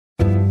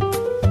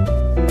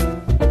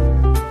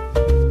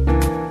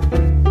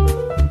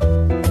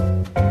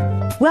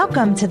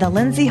Welcome to the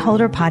Lindsay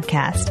Holder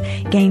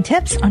Podcast. Gain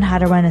tips on how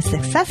to run a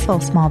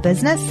successful small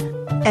business,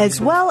 as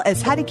well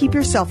as how to keep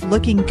yourself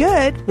looking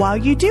good while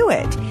you do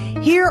it.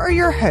 Here are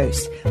your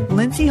hosts,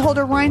 Lindsay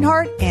Holder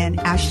Reinhardt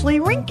and Ashley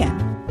Rinkin.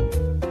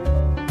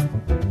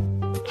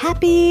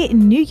 Happy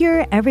New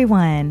Year,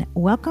 everyone.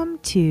 Welcome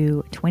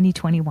to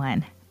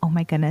 2021. Oh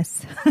my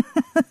goodness.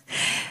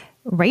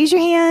 Raise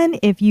your hand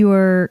if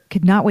you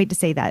could not wait to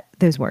say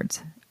those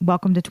words.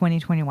 Welcome to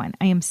 2021.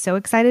 I am so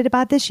excited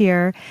about this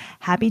year.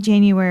 Happy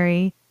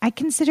January. I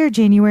consider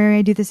January,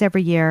 I do this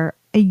every year,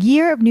 a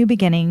year of new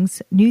beginnings,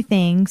 new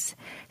things.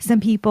 Some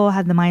people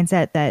have the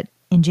mindset that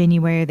in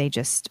January, they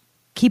just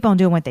keep on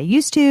doing what they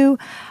used to.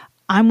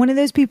 I'm one of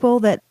those people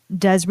that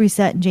does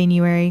reset in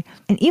January.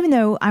 And even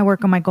though I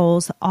work on my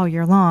goals all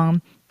year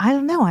long, I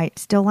don't know, I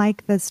still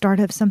like the start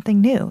of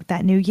something new,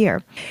 that new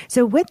year.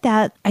 So with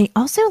that, I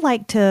also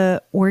like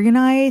to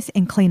organize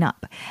and clean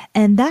up.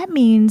 And that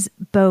means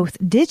both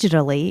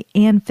digitally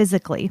and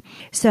physically.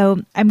 So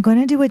I'm going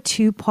to do a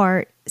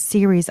 2-part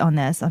series on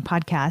this on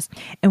podcast.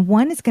 And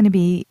one is going to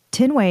be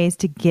 10 ways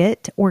to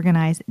get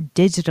organized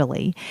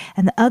digitally.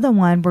 And the other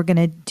one we're going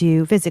to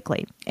do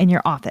physically in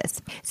your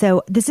office.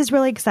 So this is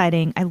really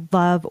exciting. I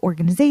love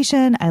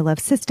organization. I love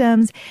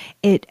systems.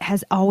 It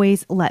has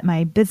always let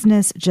my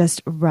business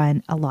just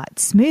run a lot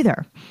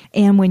smoother.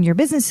 And when your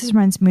business is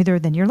run smoother,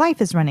 then your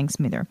life is running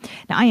smoother.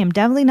 Now, I am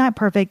definitely not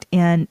perfect,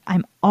 and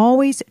I'm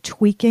always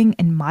tweaking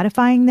and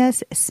modifying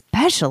this,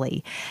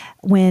 especially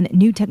when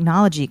new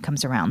technology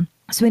comes around.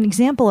 So an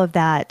example of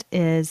that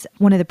is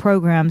one of the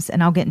programs,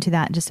 and I'll get into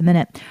that in just a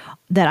minute,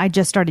 that I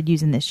just started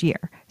using this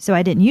year. So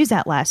I didn't use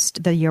that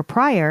the year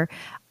prior.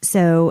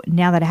 So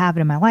now that I have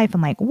it in my life,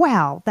 I'm like,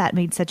 wow, that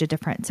made such a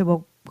difference. So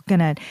we're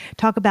going to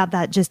talk about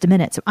that just a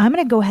minute. So I'm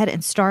going to go ahead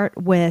and start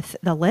with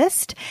the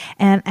list.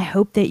 And I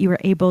hope that you are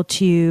able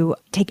to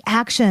take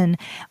action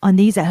on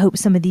these. I hope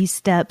some of these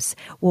steps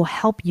will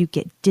help you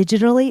get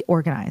digitally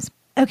organized.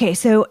 Okay,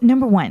 so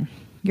number 1,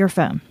 your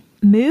phone.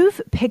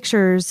 Move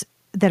pictures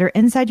that are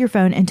inside your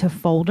phone into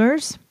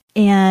folders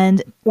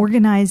and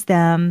organize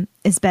them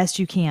as best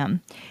you can.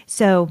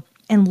 So,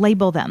 and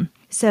label them.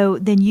 So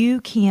then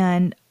you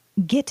can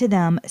get to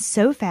them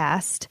so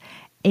fast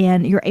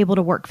and you're able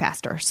to work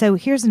faster. So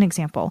here's an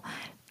example.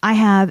 I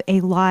have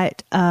a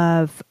lot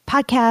of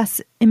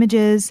podcast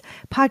images,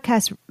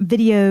 podcast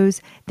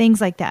videos, things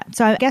like that.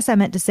 So I guess I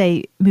meant to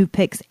say move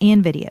pics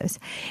and videos.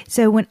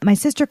 So when my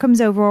sister comes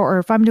over, or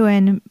if I'm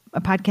doing a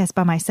podcast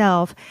by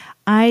myself,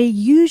 I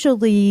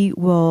usually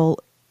will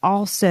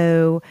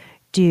also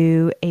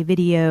do a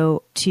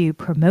video to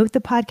promote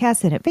the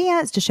podcast in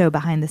advance, to show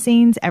behind the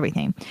scenes,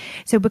 everything.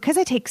 So because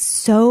I take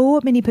so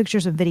many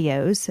pictures and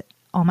videos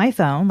on my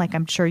phone, like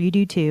I'm sure you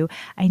do too,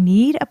 I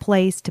need a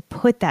place to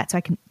put that so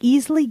I can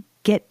easily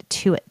get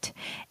to it,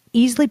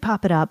 easily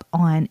pop it up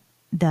on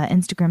the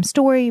Instagram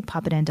story,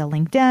 pop it into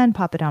LinkedIn,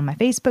 pop it on my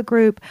Facebook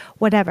group,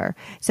 whatever.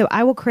 So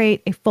I will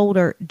create a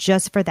folder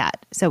just for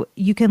that. So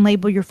you can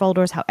label your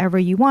folders however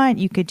you want.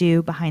 You could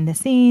do behind the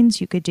scenes,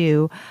 you could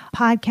do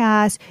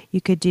podcasts,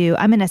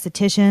 I'm an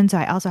esthetician, so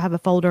I also have a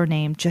folder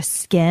named just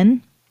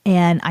skin.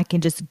 And I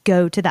can just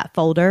go to that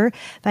folder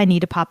if I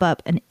need to pop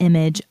up an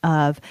image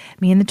of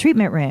me in the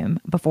treatment room,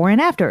 before and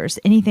afters,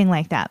 anything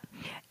like that.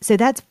 So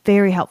that's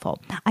very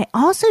helpful. I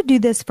also do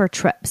this for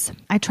trips.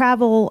 I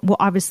travel, well,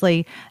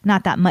 obviously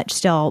not that much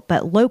still,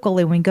 but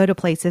locally when we go to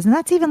places, and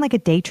that's even like a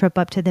day trip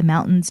up to the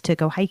mountains to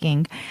go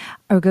hiking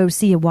or go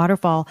see a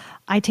waterfall.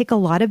 I take a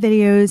lot of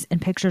videos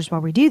and pictures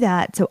while we do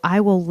that. So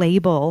I will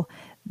label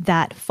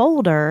that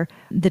folder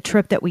the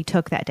trip that we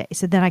took that day.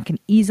 So then I can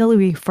easily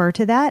refer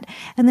to that.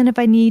 And then if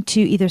I need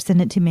to either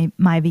send it to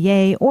my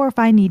VA, or if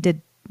I need to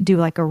do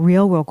like a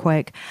reel real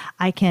quick,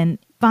 I can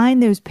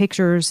find those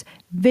pictures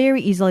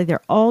very easily. They're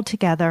all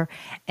together,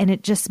 and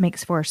it just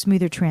makes for a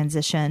smoother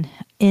transition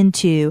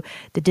into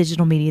the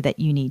digital media that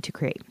you need to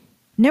create.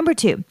 Number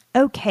 2.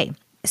 Okay.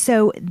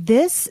 So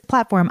this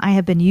platform I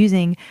have been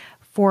using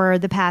for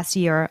the past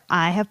year.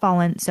 I have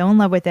fallen so in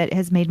love with it. It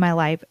has made my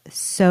life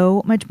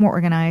so much more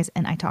organized,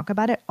 and I talk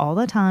about it all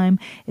the time.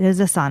 It is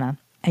Asana.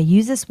 I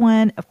use this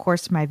one, of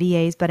course, for my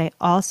VAs, but I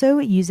also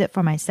use it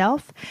for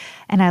myself.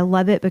 And I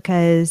love it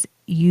because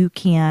you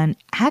can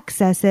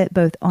access it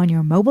both on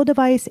your mobile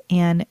device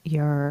and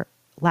your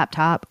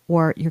laptop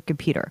or your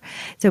computer.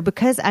 So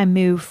because I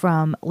move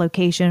from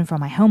location, from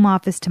my home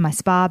office to my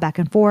spa back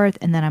and forth,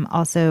 and then I'm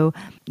also,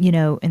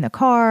 in the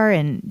car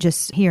and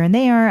just here and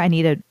there, I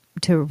need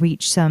to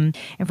reach some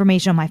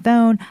information on my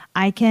phone,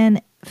 I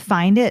can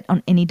find it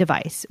on any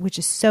device, which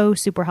is so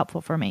super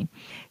helpful for me.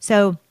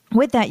 So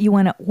with that, you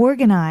want to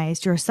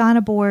organize your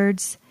Asana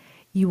boards.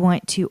 You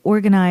want to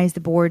organize the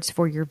boards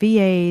for your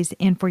VAs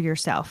and for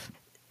yourself.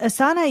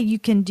 Asana, you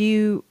can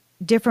do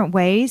different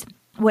ways.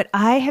 What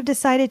I have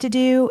decided to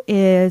do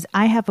is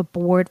I have a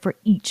board for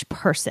each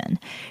person.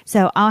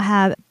 So I'll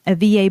have a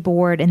VA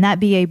board, and that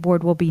VA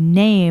board will be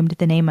named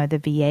the name of the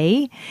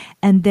VA.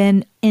 And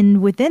then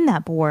within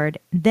that board,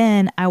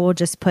 then I will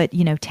just put,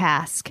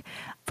 task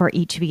for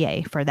each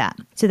VA for that.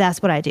 So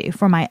that's what I do.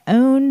 For my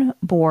own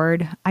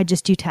board, I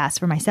just do tasks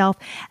for myself.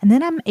 And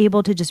then I'm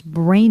able to just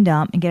brain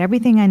dump and get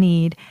everything I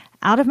need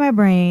out of my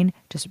brain,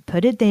 just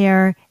put it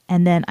there,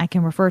 and then I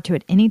can refer to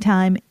it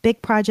anytime,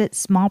 big projects,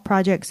 small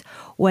projects,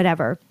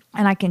 whatever.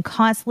 And I can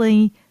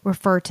constantly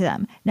refer to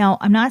them. Now,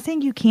 I'm not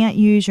saying you can't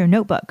use your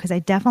notebook, because I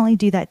definitely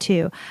do that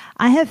too.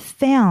 I have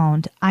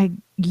found I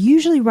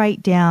usually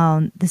write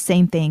down the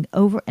same thing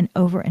over and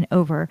over and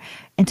over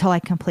until I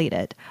complete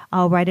it.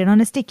 I'll write it on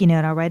a sticky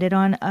note. I'll write it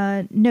on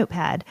a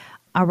notepad.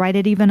 I'll write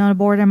it even on a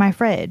board in my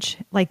fridge,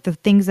 like the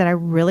things that I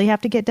really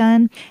have to get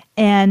done.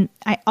 And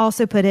I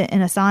also put it in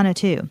Asana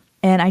too.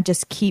 And I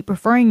just keep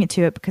referring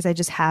to it because I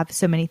just have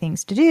so many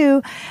things to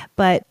do,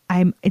 but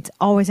it's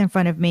always in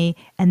front of me.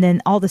 And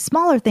then all the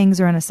smaller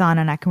things are in Asana,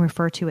 and I can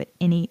refer to it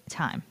any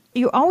time.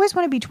 You always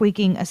want to be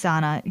tweaking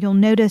Asana. You'll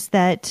notice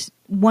that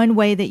one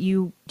way that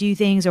you do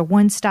things or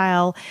one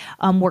style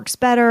works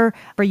better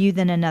for you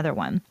than another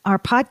one. Our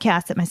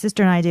podcast that my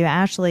sister and I do,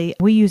 Ashley,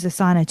 we use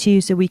Asana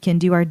too, so we can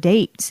do our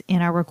dates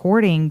and our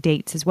recording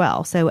dates as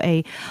well. So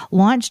a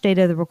launch date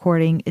of the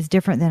recording is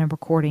different than a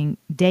recording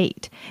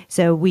date.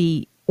 So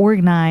we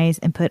organize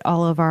and put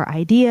all of our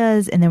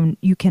ideas, and then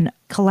you can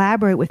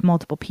collaborate with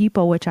multiple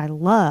people, which I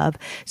love,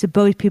 so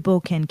both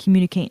people can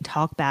communicate and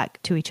talk back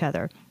to each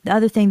other. The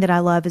other thing that I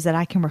love is that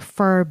I can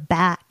refer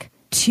back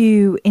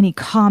to any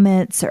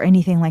comments or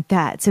anything like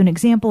that. So an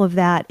example of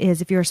that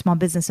is if you're a small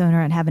business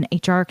owner and have an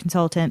HR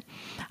consultant,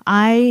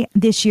 I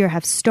this year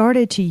have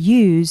started to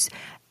use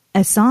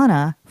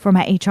Asana for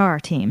my HR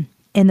team.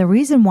 And the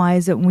reason why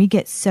is that when we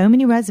get so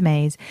many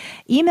resumes,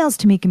 emails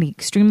to me can be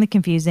extremely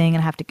confusing,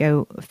 and I have to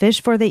go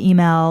fish for the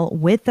email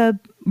with the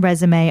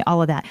resume,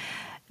 all of that.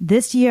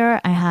 This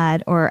year I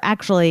had, or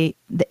actually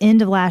the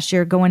end of last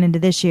year going into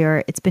this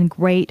year, it's been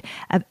great.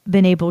 I've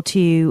been able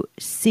to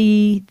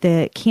see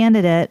the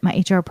candidate.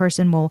 My HR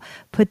person will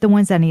put the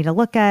ones that I need to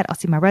look at. I'll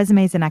see my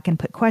resumes and I can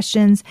put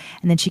questions,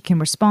 and then she can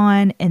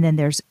respond. And then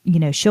there's,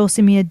 she'll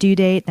send me a due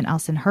date, then I'll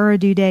send her a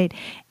due date,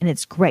 and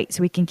it's great.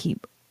 So we can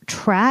keep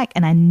track,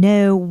 and I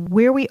know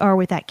where we are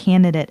with that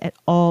candidate at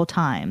all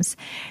times.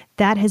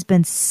 That has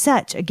been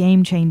such a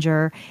game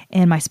changer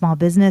in my small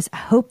business. I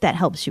hope that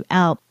helps you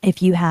out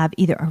if you have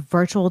either a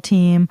virtual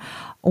team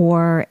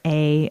or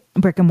a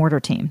brick and mortar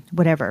team,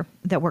 whatever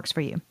that works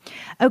for you.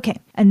 Okay.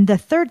 And the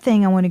third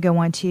thing I want to go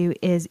on to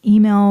is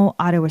email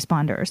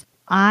autoresponders.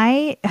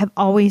 I have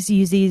always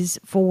used these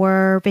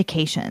for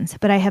vacations,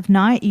 but I have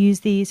not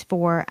used these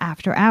for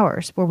after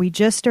hours, where we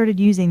just started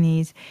using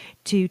these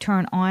to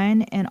turn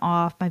on and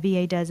off. My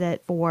VA does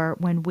it for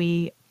when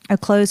we are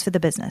closed for the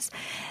business.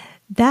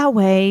 That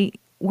way,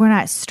 we're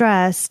not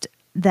stressed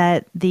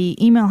that the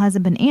email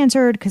hasn't been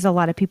answered, because a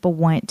lot of people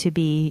want to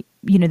be,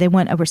 they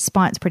want a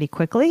response pretty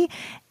quickly,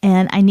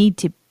 and I need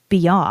to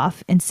be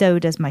off, and so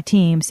does my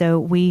team. So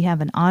we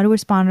have an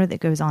autoresponder that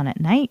goes on at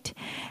night,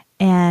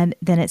 and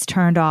then it's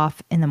turned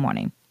off in the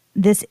morning.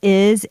 This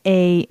is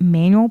a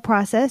manual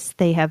process.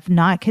 They have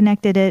not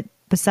connected it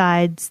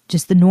besides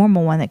just the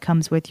normal one that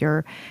comes with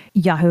your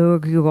Yahoo or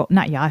Google,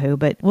 not Yahoo,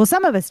 but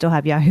some of us still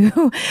have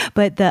Yahoo,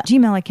 but the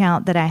Gmail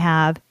account that I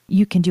have,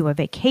 you can do a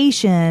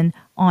vacation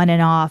on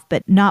and off,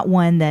 but not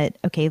one that,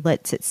 okay,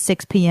 let's at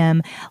 6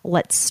 p.m.,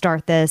 let's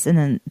start this and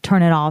then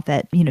turn it off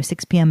at,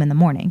 6 p.m. in the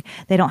morning.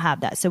 They don't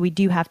have that. So we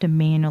do have to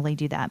manually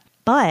do that.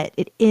 But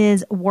it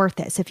is worth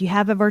it. So if you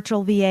have a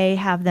virtual VA,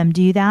 have them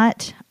do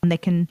that. They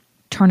can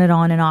turn it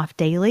on and off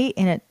daily,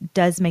 and it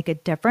does make a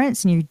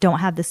difference, and you don't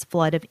have this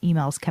flood of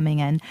emails coming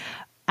in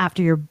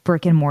after your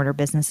brick and mortar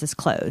business is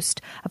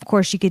closed. Of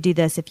course, you could do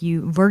this if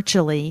you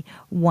virtually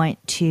want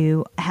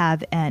to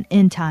have an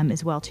end time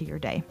as well to your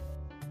day.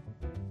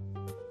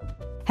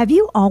 Have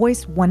you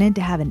always wanted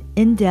to have an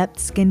in-depth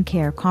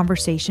skincare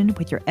conversation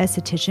with your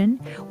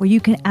esthetician where you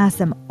can ask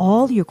them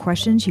all your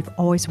questions you've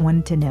always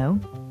wanted to know?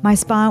 My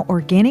spa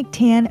Organic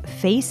Tan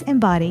Face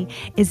and Body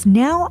is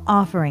now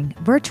offering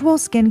virtual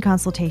skin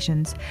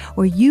consultations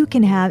where you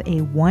can have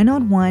a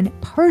one-on-one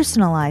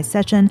personalized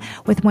session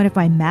with one of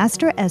my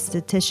master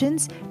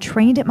estheticians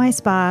trained at my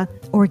spa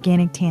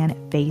Organic Tan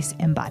Face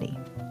and Body.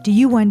 Do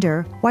you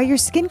wonder why your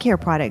skincare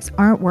products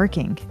aren't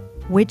working?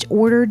 Which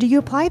order do you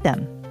apply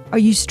them? Are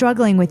you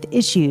struggling with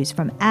issues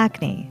from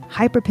acne,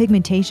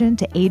 hyperpigmentation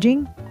to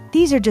aging?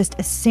 These are just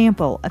a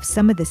sample of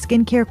some of the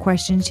skincare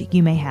questions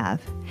you may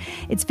have.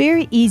 It's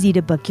very easy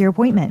to book your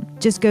appointment.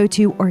 Just go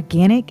to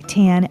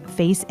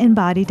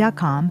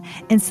organictanfaceandbody.com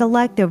and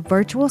select the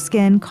virtual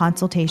skin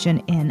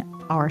consultation in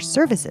our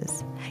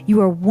services. You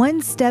are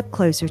one step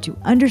closer to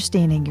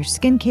understanding your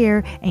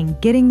skincare and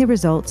getting the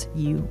results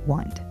you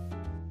want.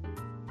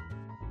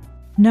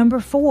 Number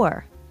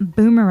 4,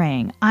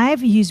 Boomerang.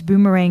 I've used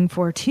Boomerang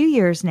for 2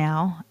 years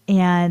now,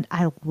 and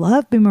I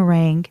love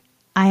Boomerang.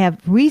 I have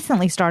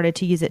recently started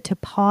to use it to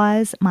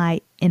pause my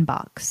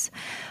inbox.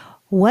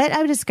 What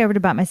I've discovered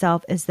about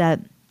myself is that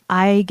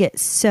I get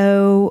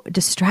so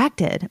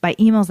distracted by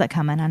emails that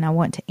come in and I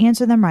want to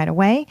answer them right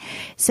away.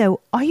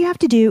 So all you have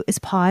to do is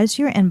pause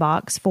your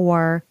inbox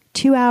for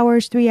 2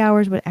 hours, 3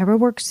 hours, whatever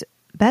works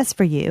best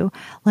for you.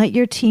 Let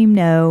your team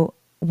know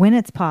when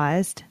it's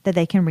paused that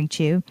they can reach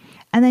you.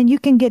 And then you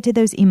can get to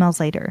those emails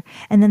later.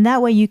 And then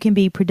that way you can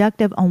be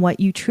productive on what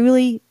you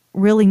truly,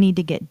 really need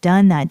to get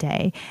done that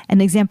day.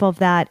 An example of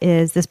that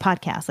is this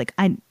podcast. Like,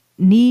 I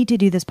need to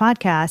do this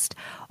podcast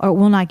or it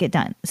will not get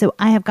done. So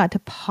I have got to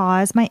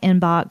pause my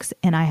inbox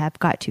and I have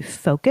got to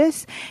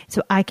focus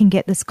so I can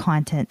get this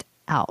content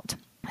out.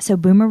 So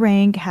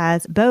Boomerang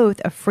has both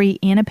a free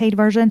and a paid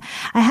version.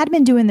 I had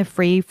been doing the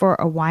free for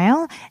a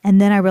while, and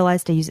then I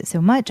realized I use it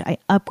so much, I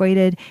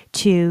upgraded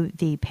to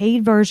the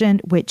paid version,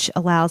 which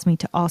allows me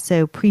to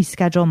also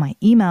pre-schedule my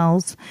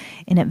emails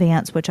in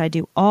advance, which I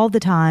do all the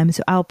time.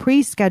 So I'll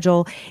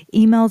pre-schedule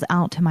emails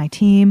out to my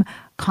team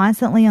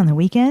constantly on the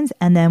weekends.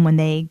 And then when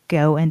they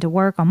go into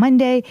work on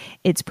Monday,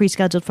 it's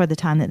pre-scheduled for the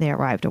time that they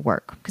arrive to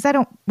work because I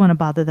don't want to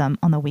bother them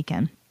on the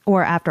weekend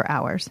or after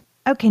hours.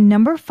 Okay,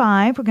 number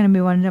 5, we're going to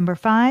move on to number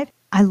 5.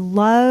 I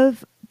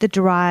love the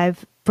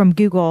Drive from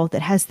Google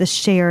that has the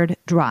shared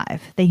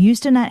drive. They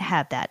used to not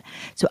have that.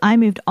 So I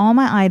moved all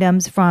my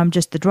items from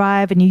just the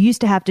Drive, and you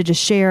used to have to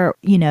just share,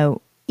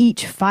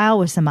 each file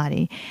with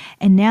somebody.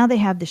 And now they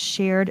have the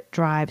shared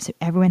drive, so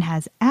everyone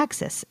has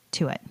access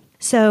to it.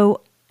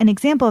 So an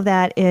example of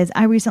that is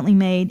I recently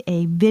made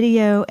a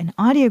video and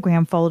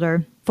audiogram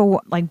folder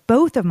for like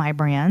both of my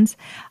brands.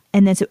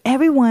 And then so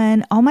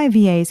everyone, all my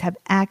VAs have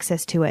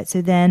access to it.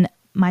 So then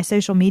my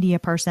social media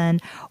person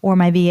or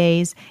my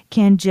VAs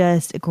can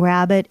just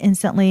grab it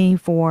instantly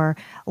for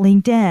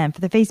LinkedIn,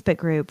 for the Facebook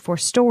group, for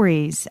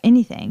stories,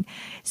 anything.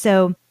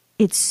 So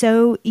it's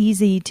so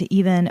easy to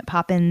even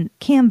pop in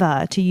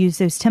Canva to use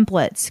those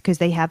templates because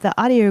they have the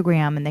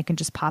audiogram and they can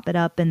just pop it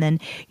up and then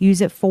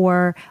use it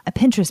for a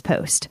Pinterest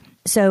post.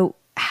 So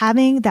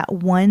having that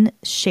one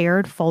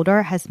shared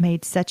folder has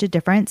made such a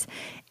difference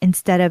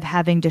instead of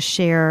having to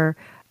share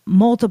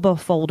multiple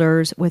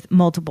folders with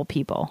multiple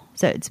people.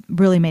 So it's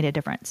really made a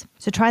difference.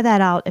 So try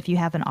that out if you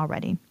haven't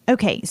already.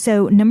 Okay,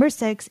 so number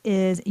 6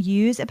 is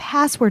use a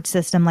password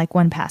system like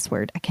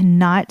 1Password. I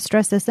cannot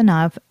stress this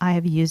enough. I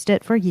have used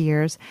it for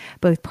years,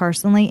 both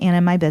personally and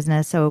in my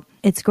business. So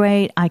it's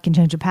great. I can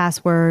change a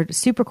password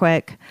super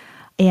quick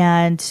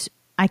and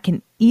I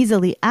can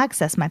easily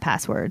access my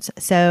passwords.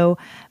 So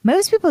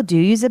most people do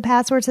use a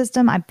password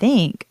system, I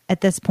think, at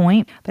this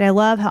point, but I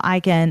love how I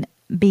can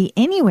be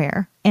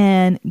anywhere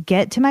and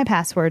get to my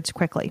passwords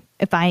quickly.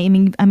 If I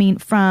mean,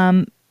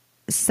 from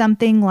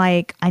something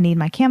like I need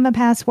my Canva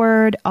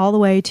password all the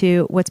way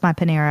to what's my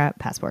Panera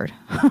password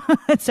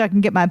so I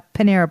can get my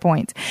Panera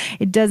points.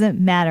 It doesn't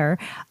matter.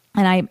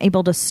 And I'm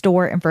able to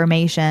store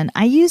information.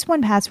 I use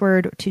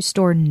 1Password to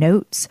store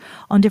notes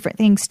on different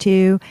things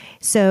too.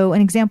 So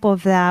an example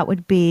of that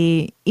would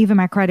be even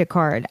my credit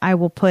card. I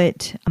will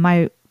put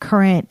my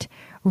current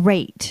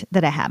rate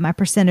that I have, my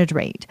percentage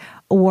rate,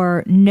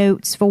 or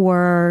notes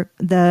for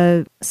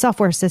the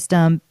software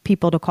system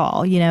people to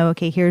call.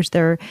 Okay, here's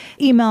their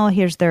email,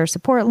 here's their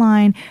support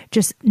line,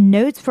 just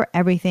notes for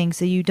everything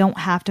so you don't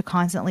have to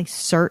constantly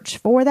search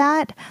for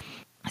that.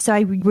 So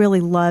I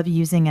really love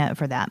using it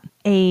for that.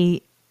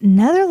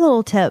 Another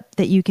little tip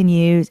that you can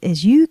use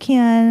is you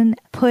can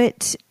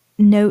put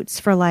notes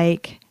for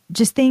like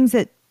just things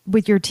that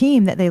with your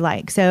team that they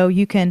like. So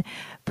you can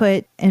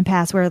put in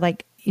password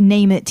like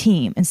name it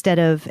team instead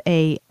of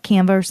a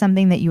Canva or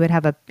something that you would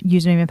have a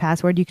username and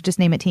password. You could just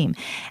name it team.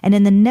 And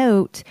in the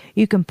note,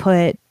 you can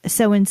put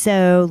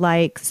so-and-so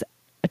likes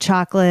a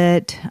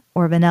chocolate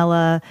or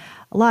vanilla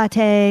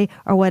latte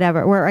or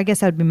whatever, or I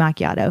guess that would be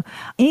macchiato,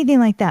 anything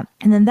like that.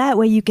 And then that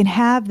way you can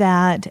have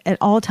that at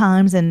all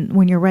times. And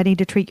when you're ready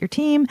to treat your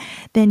team,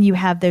 then you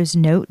have those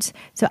notes.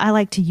 So I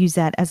like to use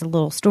that as a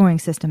little storing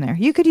system there.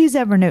 You could use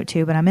Evernote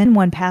too, but I'm in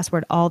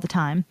 1Password all the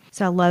time.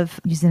 So I love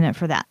using it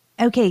for that.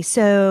 Okay,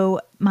 so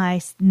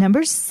my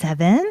number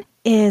 7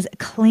 is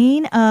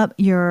clean up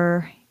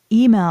your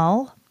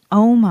email.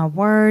 Oh my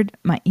word,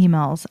 my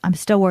emails. I'm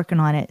still working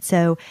on it.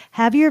 So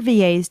have your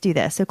VAs do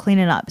this. So clean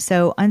it up.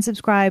 So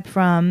unsubscribe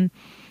from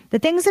the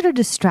things that are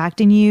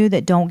distracting you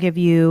that don't give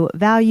you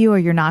value or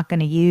you're not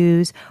going to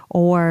use,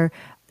 or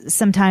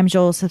sometimes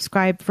you'll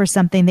subscribe for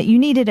something that you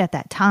needed at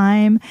that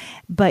time,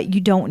 but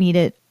you don't need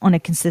it on a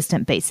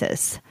consistent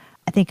basis.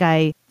 I think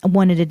I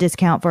wanted a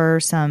discount for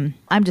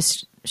I'm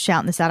just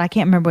shouting this out. I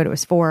can't remember what it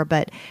was for,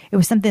 but it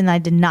was something that I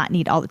did not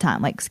need all the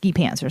time, like ski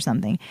pants or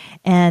something.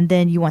 And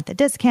then you want the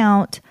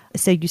discount.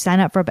 So you sign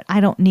up for it, but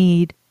I don't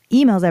need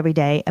emails every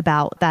day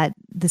about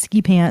the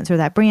ski pants or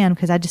that brand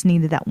because I just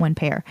needed that one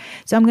pair.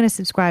 So I'm going to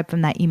subscribe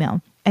from that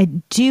email. I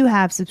do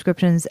have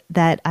subscriptions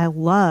that I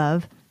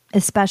love,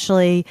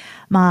 especially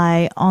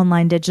my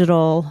online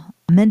digital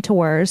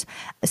mentors.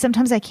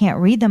 Sometimes I can't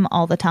read them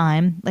all the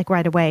time, like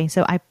right away.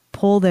 So I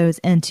pull those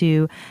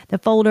into the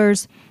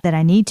folders that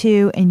I need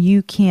to, and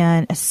you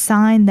can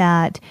assign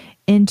that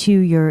into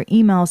your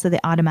email so they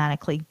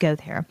automatically go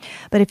there.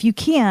 But if you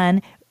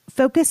can,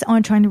 focus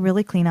on trying to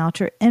really clean out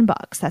your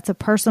inbox. That's a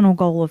personal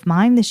goal of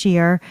mine this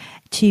year,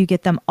 to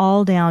get them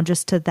all down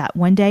just to that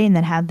one day and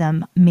then have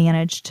them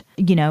managed,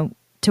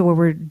 to where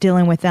we're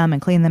dealing with them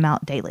and cleaning them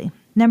out daily.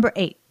 Number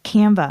 8,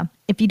 Canva.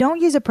 If you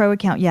don't use a pro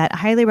account yet, I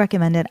highly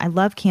recommend it. I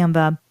love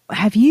Canva.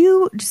 Have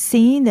you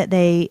seen that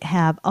they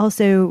have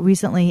also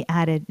recently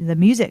added the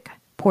music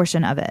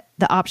portion of it,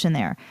 the option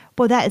there?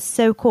 Well, that is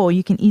so cool.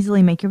 You can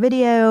easily make your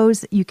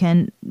videos. You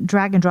can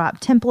drag and drop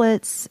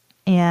templates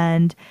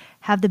and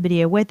have the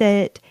video with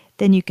it.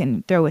 Then you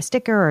can throw a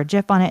sticker or a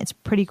GIF on it. It's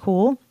pretty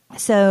cool.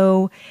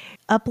 So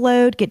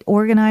upload, get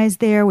organized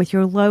there with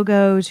your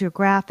logos, your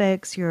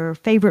graphics, your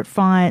favorite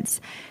fonts.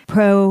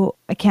 Pro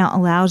account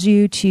allows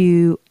you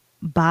to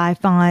buy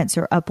fonts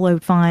or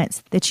upload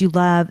fonts that you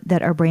love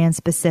that are brand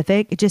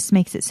specific. It just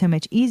makes it so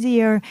much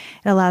easier.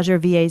 It allows your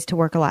VAs to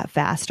work a lot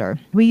faster.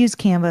 We use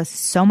Canva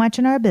so much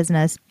in our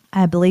business.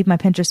 I believe my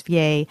Pinterest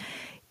VA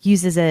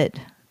uses it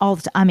all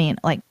the time. I mean,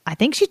 I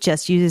think she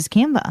just uses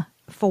Canva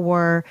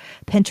for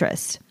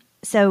Pinterest.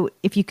 So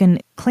if you can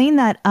clean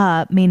that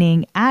up,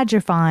 meaning add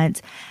your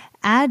fonts,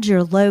 add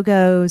your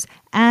logos,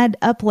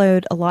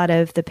 upload a lot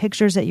of the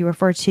pictures that you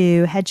refer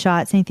to,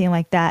 headshots, anything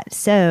like that,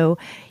 so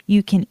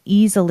you can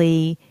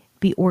easily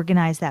be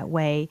organized that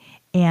way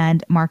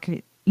and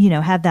market,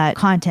 have that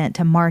content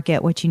to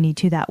market what you need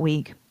to that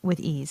week with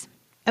ease.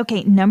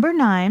 Okay, number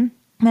 9,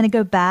 I'm going to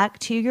go back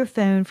to your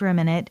phone for a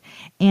minute,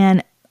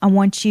 and I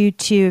want you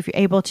to, if you're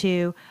able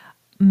to,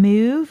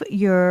 move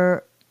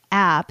your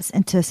apps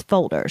into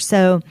folders.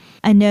 So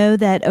I know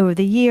that over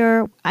the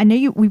year,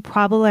 we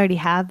probably already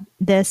have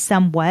this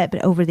somewhat,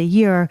 but over the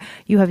year,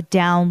 you have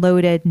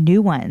downloaded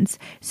new ones.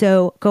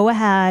 So go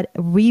ahead,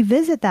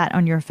 revisit that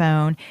on your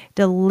phone,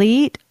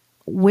 delete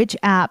which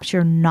apps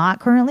you're not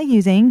currently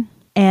using,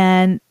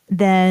 and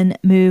then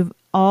move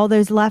all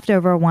those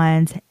leftover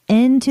ones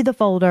into the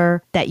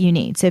folder that you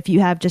need. So if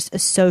you have just a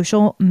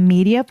social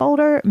media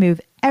folder,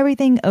 move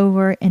everything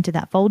over into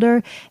that folder.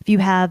 If you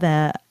have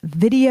a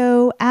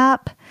video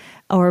app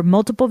or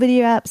multiple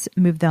video apps,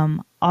 move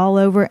them all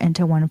over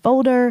into one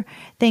folder,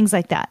 things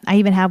like that. I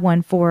even have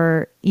one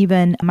for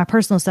even my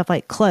personal stuff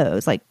like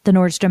clothes, like the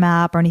Nordstrom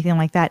app or anything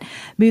like that.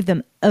 Move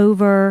them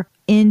over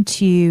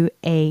into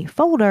a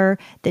folder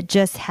that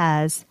just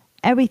has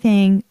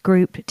everything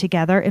grouped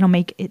together. It'll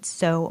make it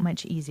so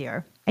much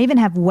easier. I even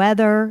have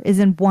weather is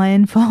in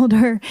one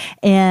folder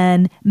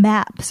and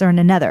maps are in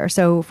another.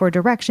 So for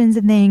directions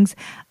and things,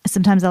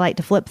 sometimes I like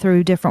to flip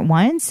through different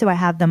ones. So I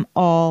have them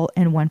all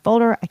in one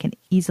folder. I can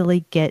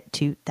easily get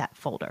to that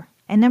folder.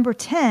 And number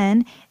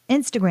 10,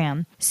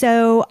 Instagram.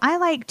 So I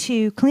like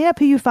to clean up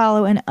who you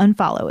follow and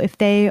unfollow. If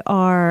they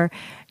are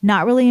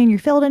not really in your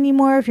field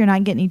anymore, if you're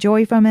not getting any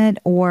joy from it,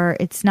 or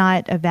it's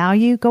not a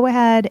value, go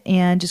ahead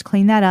and just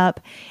clean that up.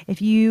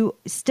 If you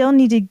still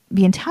need to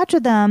be in touch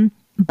with them,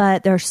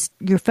 but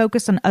you're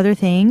focused on other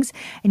things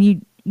and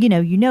you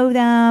know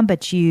them,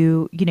 but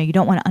you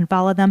don't want to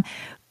unfollow them,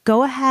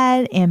 go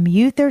ahead and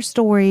mute their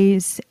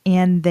stories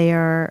and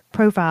their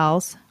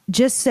profiles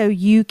just so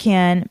you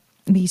can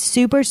be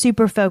super,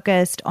 super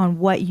focused on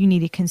what you need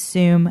to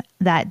consume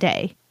that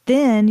day.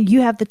 Then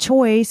you have the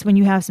choice when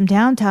you have some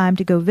downtime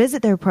to go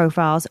visit their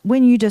profiles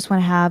when you just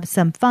want to have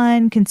some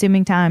fun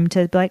consuming time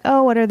to be like,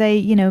 oh, what are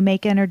they,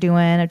 making or doing?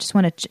 I just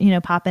want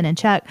to, pop in and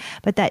check.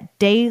 But that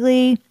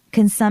daily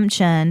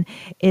consumption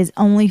is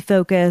only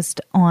focused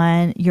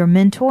on your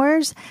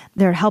mentors.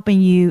 They're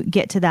helping you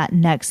get to that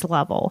next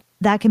level.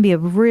 That can be a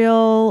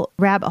real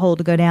rabbit hole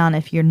to go down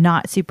if you're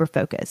not super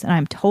focused. And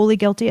I'm totally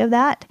guilty of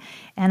that.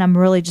 And I'm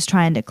really just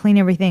trying to clean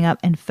everything up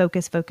and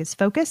focus.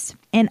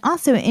 And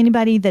also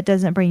anybody that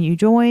doesn't bring you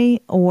joy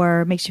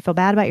or makes you feel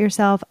bad about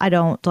yourself, I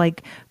don't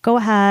go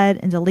ahead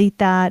and delete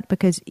that,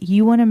 because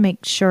you want to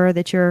make sure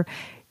that you're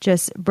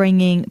just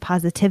bringing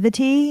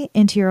positivity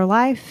into your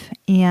life,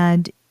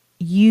 and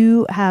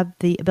you have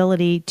the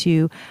ability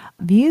to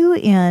view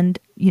and,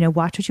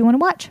 watch what you want to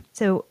watch.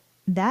 So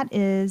that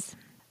is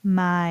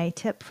my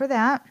tip for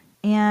that.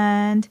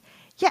 And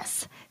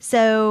yes,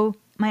 so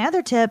my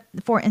other tip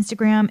for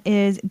Instagram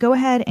is go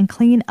ahead and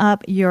clean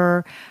up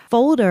your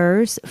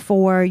folders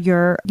for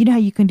your, how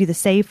you can do the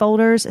save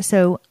folders.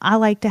 So I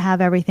like to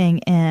have everything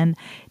in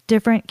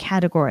different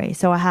categories.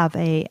 So I have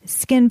a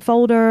skin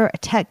folder, a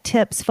tech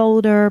tips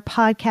folder,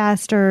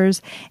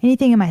 podcasters,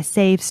 anything in my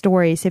save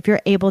stories. If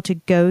you're able to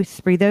go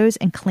through those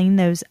and clean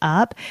those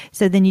up,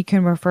 so then you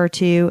can refer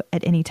to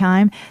at any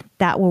time,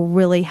 that will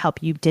really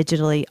help you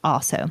digitally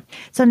also.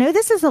 So I know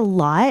this is a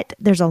lot.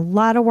 There's a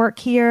lot of work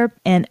here.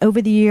 And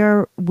over the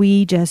year,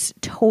 we just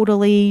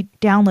totally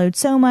download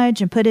so much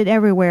and put it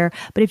everywhere.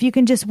 But if you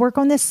can just work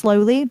on this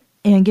slowly,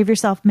 and give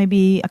yourself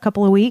maybe a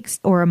couple of weeks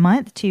or a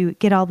month to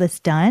get all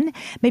this done.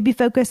 Maybe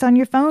focus on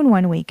your phone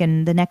one week,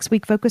 and the next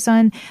week focus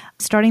on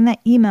starting that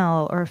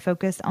email, or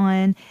focus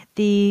on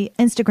the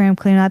Instagram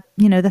cleanup,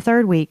 the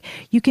third week.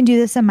 You can do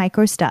this in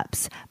micro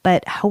steps,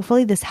 but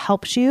hopefully this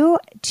helps you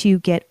to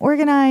get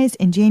organized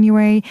in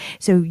January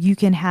so you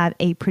can have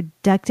a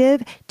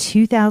productive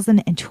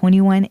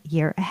 2021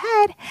 year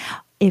ahead.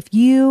 If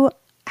you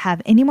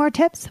have any more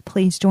tips,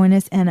 please join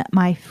us in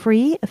my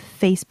free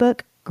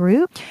Facebook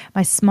group,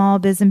 my Small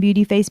Biz and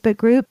Beauty Facebook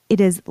group.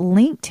 It is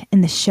linked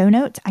in the show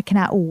notes. I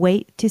cannot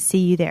wait to see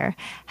you there.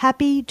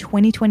 Happy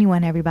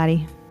 2021,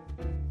 everybody.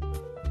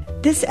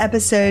 This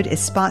episode is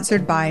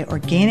sponsored by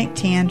Organic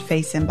Tan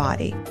Face and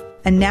Body.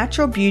 a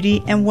natural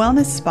beauty and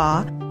wellness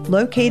spa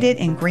located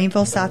in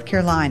Greenville, South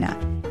Carolina,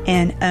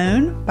 and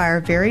owned by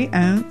our very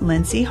own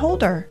Lindsay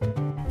Holder.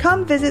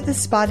 Come visit the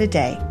spa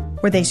today,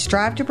 where they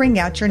strive to bring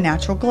out your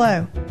natural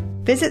glow.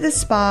 Visit the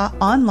spa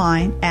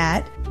online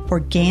at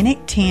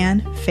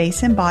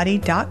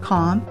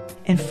organictanfaceandbody.com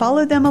and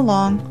follow them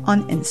along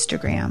on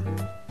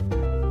Instagram.